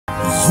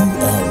You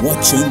are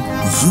watching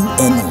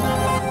UNO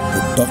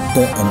with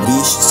Dr.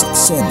 Ambrish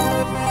Saxena.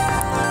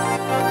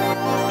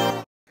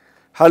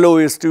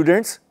 Hello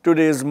students,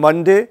 today is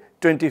Monday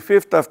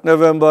 25th of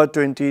November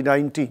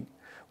 2019.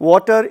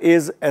 Water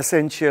is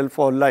essential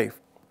for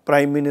life.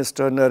 Prime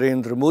Minister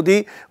Narendra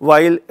Modi,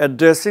 while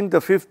addressing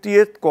the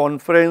 50th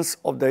Conference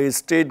of the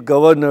State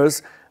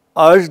Governors,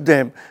 urged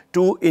them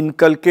to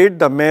inculcate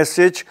the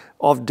message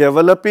of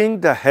developing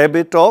the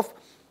habit of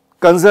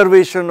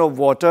conservation of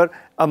water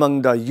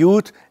among the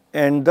youth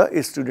and the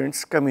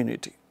students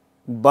community.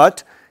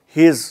 But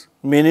his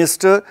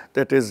minister,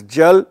 that is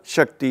Jal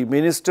Shakti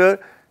Minister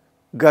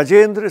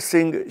Gajendra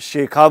Singh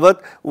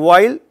Shekhawat,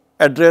 while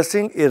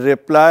addressing a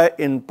reply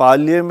in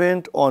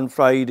Parliament on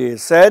Friday,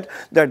 said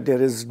that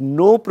there is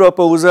no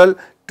proposal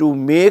to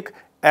make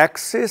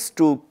access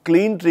to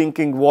clean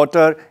drinking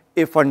water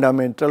a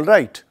fundamental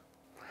right.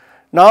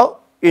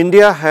 Now,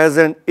 India has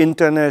an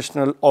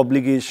international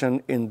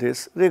obligation in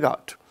this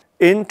regard.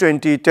 In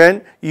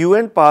 2010,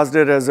 UN passed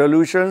a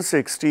resolution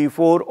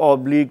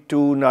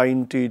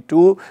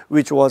 64/292,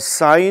 which was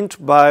signed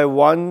by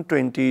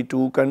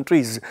 122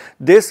 countries.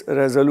 This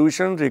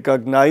resolution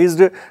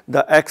recognized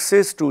the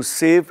access to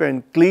safe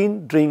and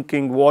clean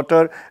drinking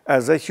water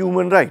as a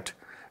human right.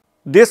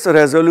 This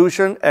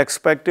resolution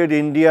expected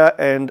India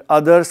and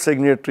other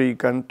signatory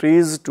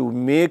countries to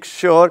make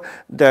sure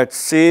that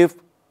safe,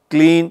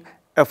 clean,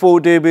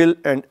 affordable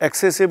and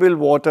accessible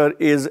water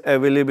is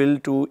available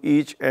to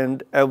each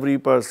and every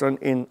person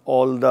in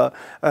all the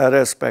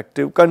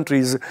respective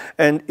countries.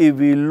 And if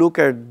we look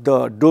at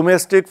the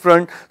domestic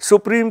front,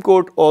 Supreme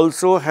Court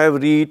also have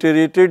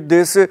reiterated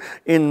this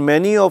in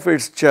many of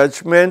its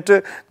judgment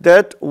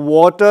that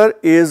water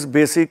is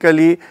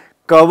basically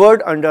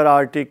covered under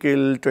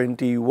Article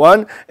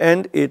 21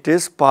 and it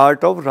is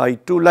part of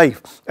right to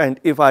life. And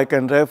if I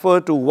can refer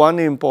to one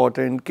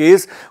important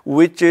case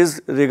which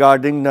is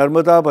regarding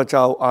Narmada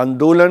Bachao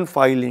Andolan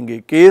filing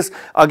a case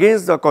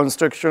against the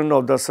construction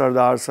of the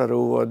Sardar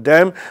Sarovar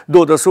Dam,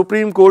 though the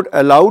Supreme Court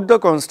allowed the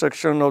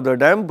construction of the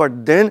dam,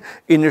 but then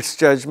in its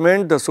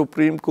judgment the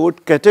Supreme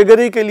Court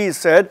categorically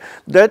said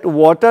that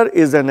water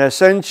is an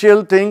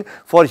essential thing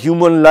for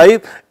human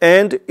life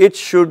and it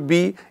should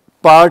be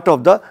part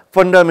of the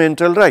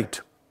fundamental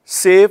right.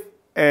 Safe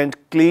and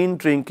clean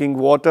drinking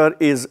water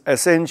is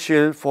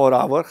essential for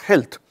our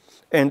health.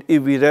 And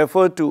if we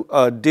refer to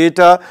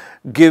data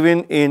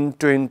given in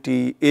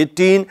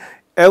 2018,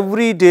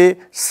 every day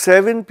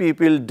 7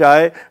 people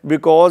die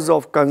because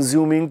of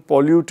consuming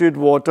polluted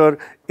water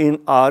in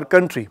our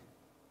country.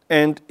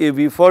 And if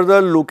we further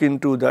look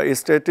into the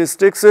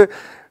statistics,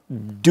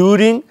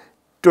 during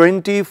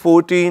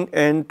 2014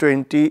 and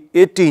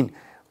 2018,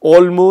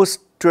 almost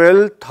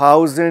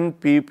 12,000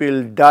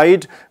 people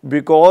died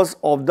because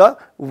of the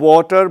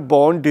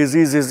waterborne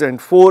diseases, and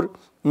 4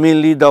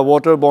 mainly the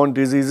waterborne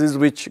diseases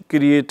which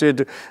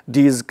created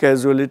these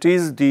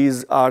casualties.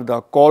 These are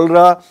the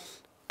cholera,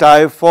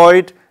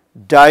 typhoid,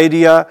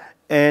 diarrhea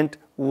and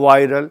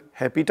viral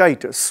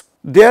hepatitis.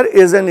 There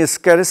is an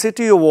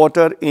scarcity of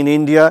water in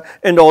India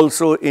and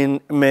also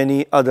in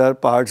many other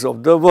parts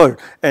of the world.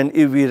 And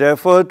if we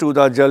refer to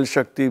the Jal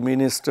Shakti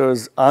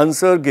Minister's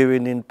answer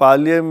given in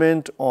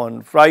Parliament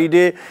on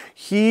Friday,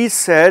 he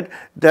said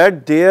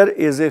that there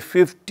is a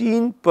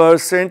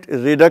 15%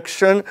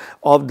 reduction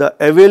of the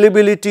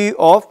availability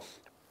of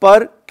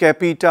per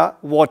capita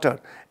water,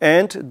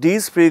 and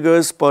these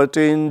figures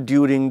pertain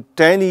during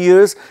 10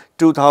 years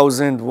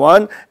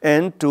 2001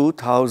 and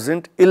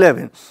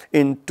 2011.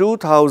 In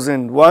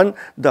 2001,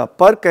 the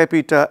per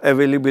capita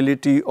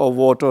availability of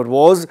water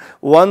was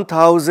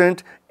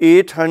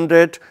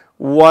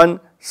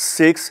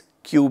 1,816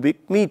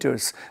 cubic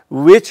meters,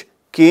 which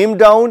came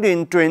down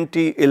in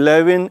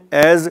 2011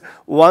 as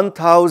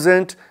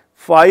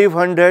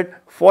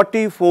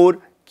 1,544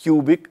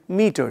 cubic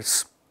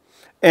meters.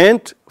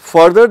 And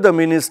further, the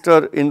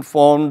minister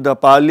informed the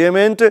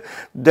Parliament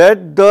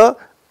that the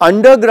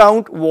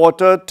underground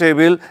water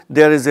table,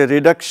 there is a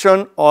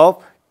reduction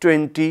of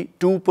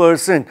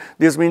 22%.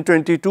 This means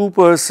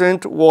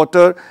 22%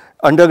 water,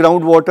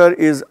 underground water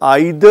is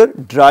either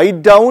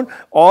dried down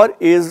or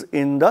is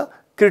in the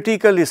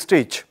critical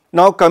stage.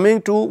 Now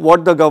coming to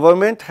what the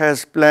government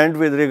has planned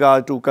with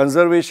regard to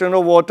conservation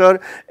of water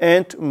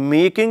and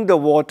making the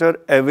water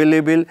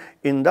available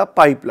in the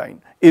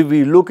pipeline. If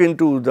we look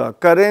into the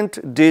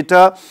current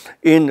data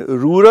in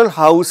rural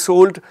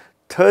household,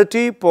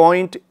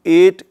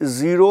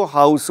 30.80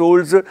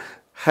 households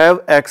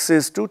have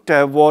access to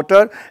tap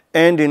water,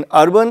 and in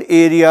urban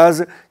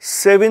areas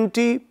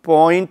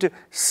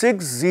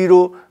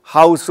 70.60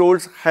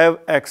 households have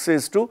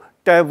access to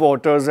tap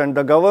waters, and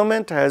the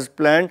government has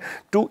planned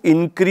to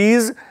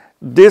increase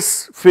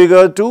this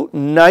figure to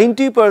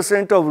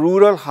 90% of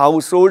rural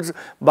households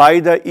by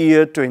the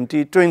year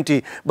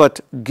 2020. But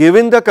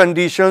given the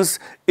conditions,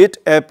 it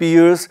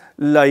appears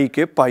like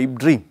a pipe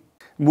dream.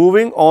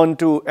 Moving on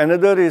to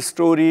another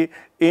story,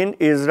 in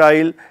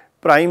Israel,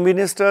 Prime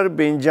Minister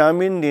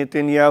Benjamin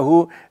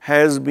Netanyahu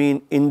has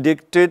been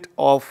indicted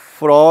of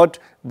fraud,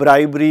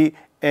 bribery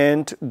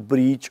and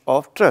breach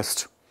of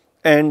trust.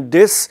 and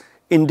this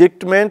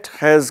indictment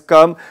has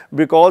come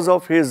because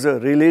of his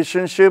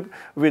relationship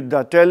with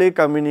the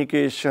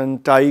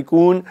telecommunication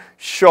tycoon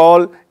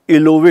Shaul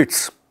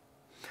Ilovitz.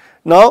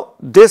 Now,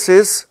 this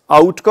is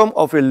outcome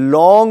of a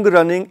long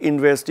running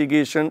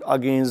investigation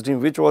against him,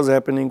 which was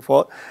happening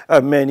for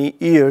many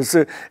years,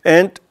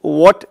 and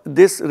what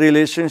this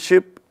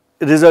relationship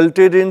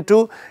resulted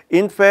into,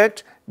 in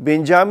fact,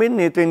 Benjamin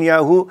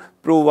Netanyahu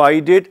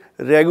provided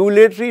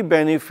regulatory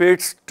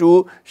benefits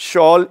to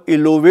Shaul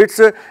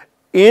Ilovitz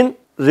in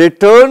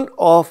return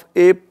of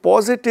a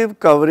positive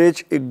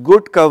coverage, a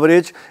good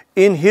coverage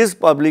in his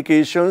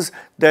publications,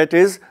 that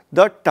is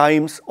the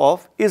Times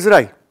of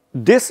Israel.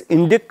 This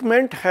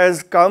indictment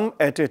has come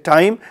at a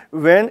time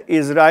when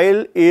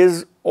Israel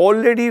is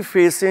already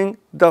facing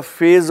the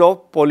phase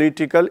of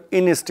political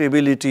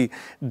instability.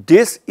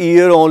 This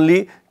year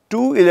only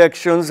 2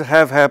 elections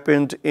have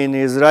happened in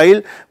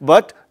Israel,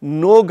 but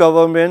no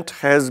government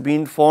has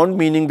been formed,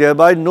 meaning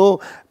thereby no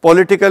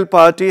political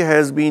party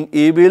has been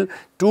able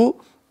to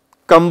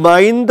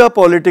combine the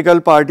political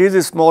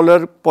parties,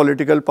 smaller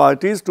political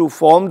parties, to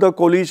form the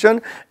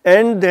coalition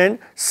and then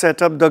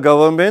set up the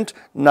government.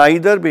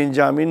 Neither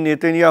Benjamin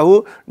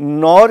Netanyahu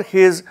nor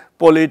his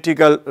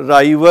political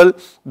rival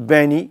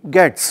Benny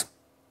Gantz.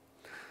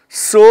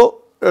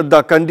 So,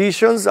 the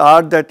conditions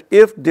are that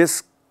if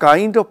this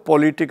kind of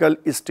political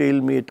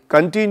stalemate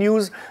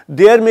continues,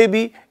 there may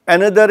be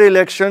another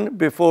election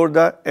before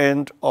the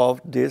end of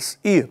this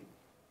year.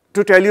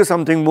 To tell you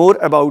something more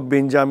about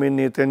Benjamin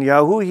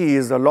Netanyahu, he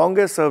is the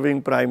longest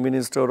serving Prime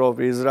Minister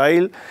of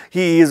Israel.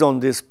 He is on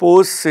this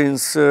post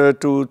since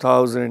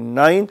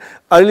 2009.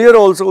 Earlier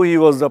also he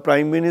was the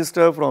Prime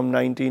Minister from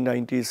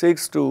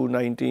 1996 to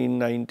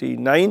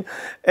 1999,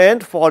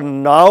 and for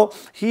now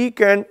he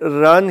can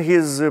run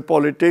his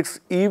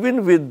politics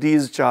even with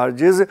these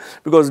charges,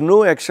 because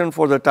no action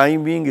for the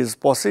time being is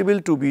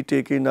possible to be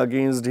taken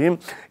against him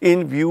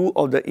in view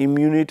of the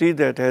immunity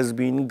that has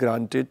been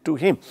granted to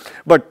him.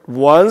 But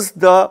once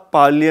the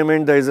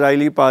parliament, the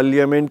Israeli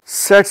parliament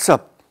sets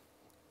up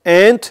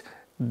and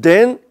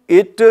then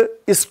it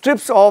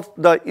strips off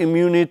the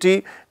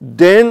immunity,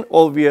 then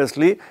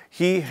obviously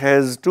he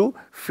has to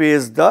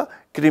face the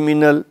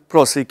criminal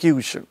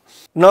prosecution.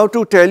 Now,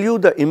 to tell you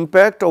the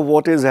impact of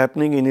what is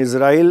happening in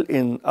Israel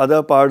in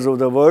other parts of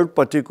the world,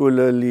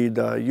 particularly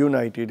the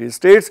United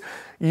States,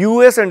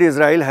 US and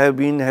Israel have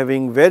been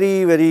having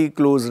very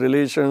close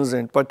relations,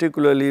 and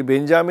particularly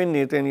Benjamin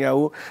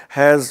Netanyahu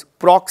has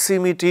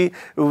proximity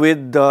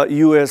with the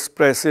US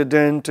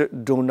President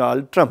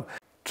Donald Trump.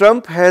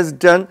 Trump has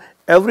done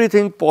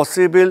everything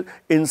possible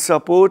in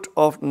support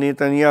of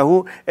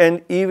Netanyahu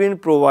and even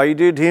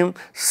provided him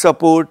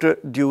support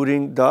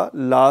during the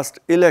last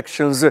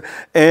elections,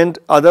 and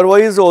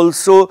otherwise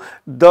also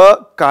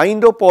the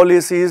kind of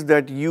policies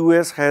that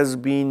US has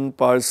been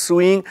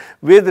pursuing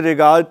with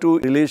regard to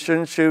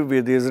relationship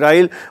with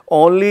Israel.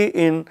 Only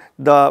in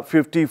the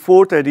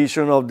 54th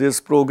edition of this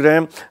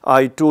program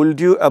I told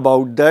you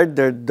about that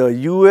the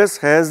US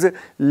has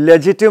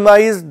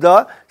legitimized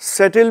the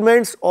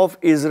settlements of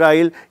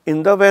Israel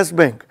in the West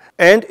Bank,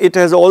 and it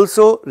has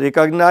also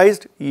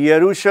recognized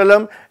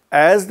Jerusalem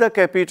as the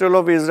capital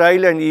of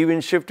Israel and even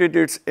shifted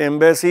its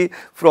embassy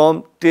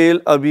from Tel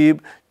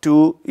Aviv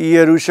to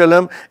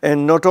Jerusalem.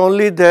 And not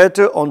only that,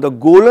 on the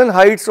Golan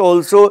Heights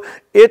also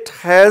it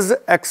has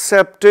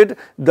accepted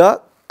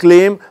the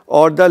claim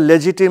or the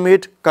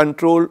legitimate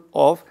control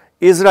of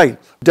Israel.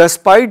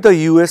 Despite the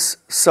US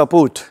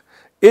support,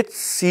 it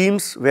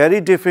seems very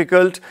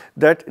difficult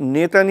that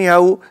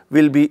Netanyahu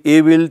will be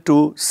able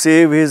to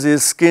save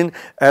his skin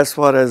as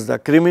far as the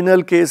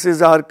criminal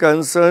cases are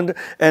concerned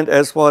and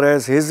as far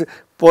as his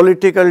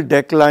political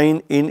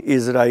decline in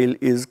Israel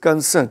is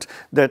concerned.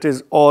 That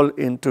is all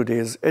in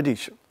today's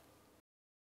edition.